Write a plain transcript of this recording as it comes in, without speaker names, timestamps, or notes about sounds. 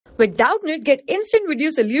With Doubtnut, get instant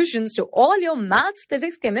video solutions to all your maths,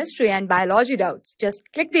 physics, chemistry, and biology doubts. Just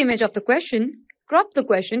click the image of the question, crop the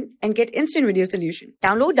question, and get instant video solution.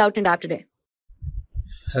 Download Doubtnut app today.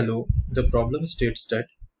 Hello, the problem states that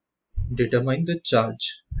determine the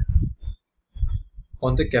charge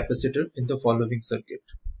on the capacitor in the following circuit.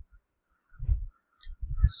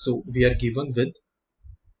 So we are given with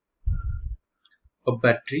a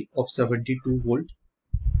battery of 72 volt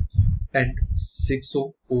and 6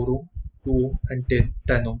 ohm, 4 ohm, 2 ohm and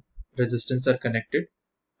 10 ohm resistance are connected,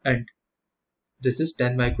 and this is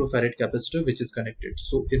 10 microfarad capacitor which is connected.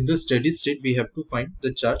 So in the steady state we have to find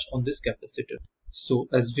the charge on this capacitor. So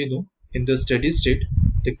as we know, in the steady state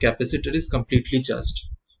the capacitor is completely charged.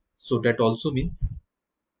 So that also means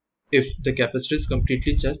if the capacitor is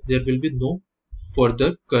completely charged, there will be no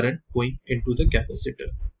further current going into the capacitor.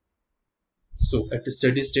 So at a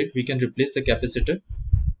steady state we can replace the capacitor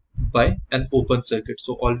by an open circuit.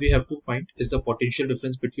 So all we have to find is the potential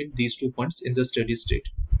difference between these 2 points in the steady state,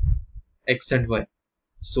 X and Y.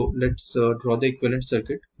 So let's draw the equivalent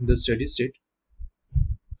circuit in the steady state.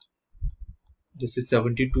 This is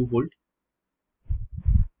 72 volt,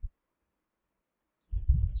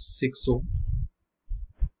 6 ohm,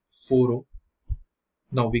 4 ohm.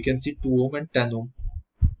 Now we can see 2 ohm and 10 ohm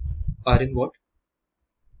are in what?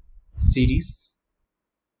 Series,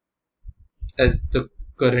 as the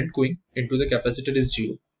current going into the capacitor is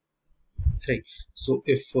 0. Right. So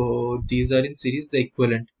if these are in series, the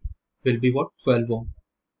equivalent will be what? 12 ohm.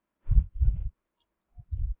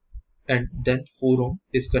 And then 4 ohm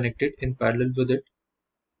is connected in parallel with it.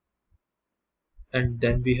 And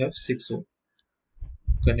then we have 6 ohm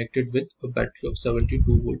connected with a battery of 72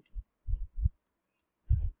 volt.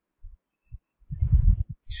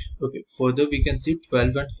 Okay, further we can see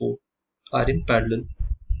 12 and 4 are in parallel.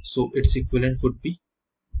 So its equivalent would be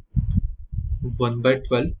 1 by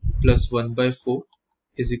 12 plus 1 by 4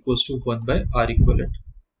 is equals to 1 by R equivalent.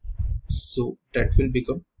 So that will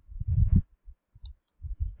become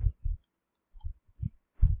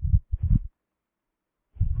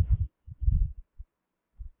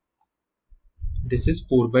this is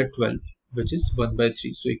 4 by 12, which is 1 by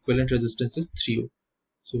 3. So equivalent resistance is 3 ohm.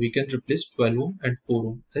 So we can replace 12 ohm and 4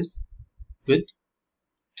 ohm as with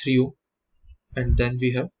 3 ohm, and then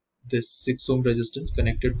we have this 6 ohm resistance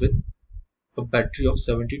connected with a battery of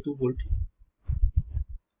 72 volt.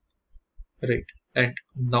 Right, and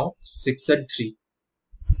now 6 and 3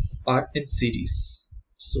 are in series.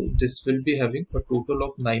 So this will be having a total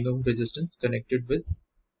of 9 ohm resistance connected with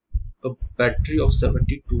a battery of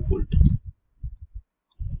 72 volt.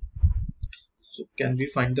 So can we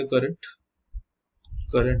find the current?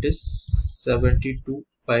 Current is 72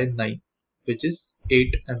 by 9, which is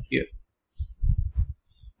 8 ampere.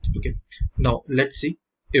 Okay, now let's see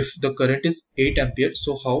if the current is 8 ampere,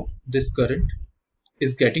 so how this current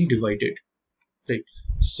is getting divided. Right,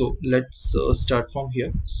 so let's start from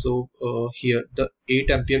here. So here the 8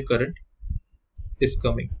 ampere current is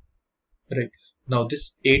coming. Right, now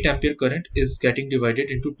this 8 ampere current is getting divided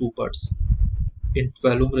into two parts, in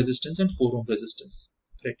 12 ohm resistance and 4 ohm resistance.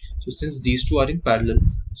 Right, so since these two are in parallel,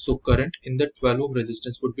 so current in the 12 ohm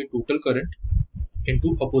resistance would be total current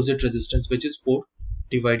into opposite resistance, which is 4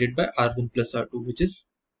 divided by R1 plus R2, which is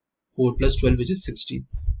 4 plus 12, which is 16.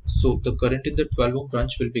 So the current in the 12 ohm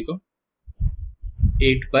branch will become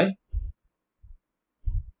 8 by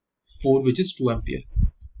 4, which is 2 ampere.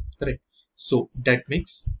 Right, so that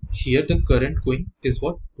makes here the current going is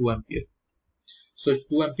what? 2 ampere. So if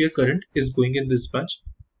 2 ampere current is going in this branch,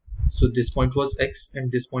 so this point was X and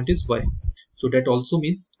this point is Y. So that also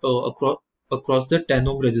means across the 10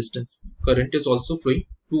 ohm resistance, current is also flowing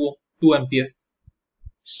 2 ampere.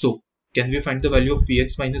 So can we find the value of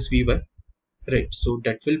Vx minus Vy? Right, so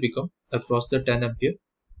that will become across the 10 ampere,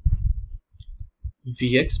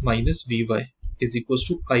 Vx minus Vy is equals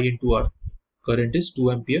to I into R. Current is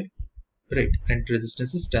 2 ampere, right, and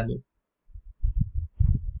resistance is 10 ohm.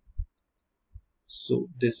 So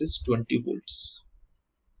this is 20 volts.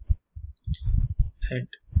 And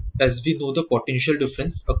as we know the potential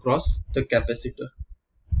difference across the capacitor,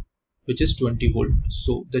 which is 20 volt,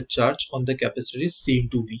 so the charge on the capacitor is C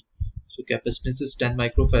into V. So capacitance is 10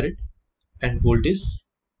 microfarad and volt is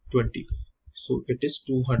 20. So it is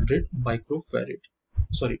 200 microfarad.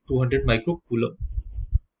 Sorry, 200 microcoulomb.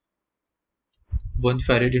 1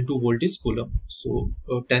 farad into volt is coulomb. So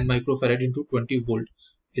 10 microfarad into 20 volt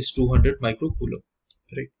is 200 microcoulomb.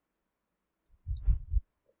 Right,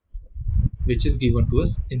 which is given to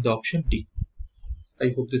us in the option D.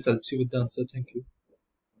 I hope this helps you with the answer. Thank you.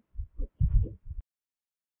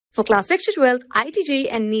 For class 6 to 12, IIT JEE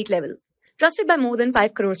and NEET level. Trusted by more than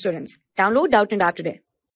 5 crore students. Download Doubtnut app today.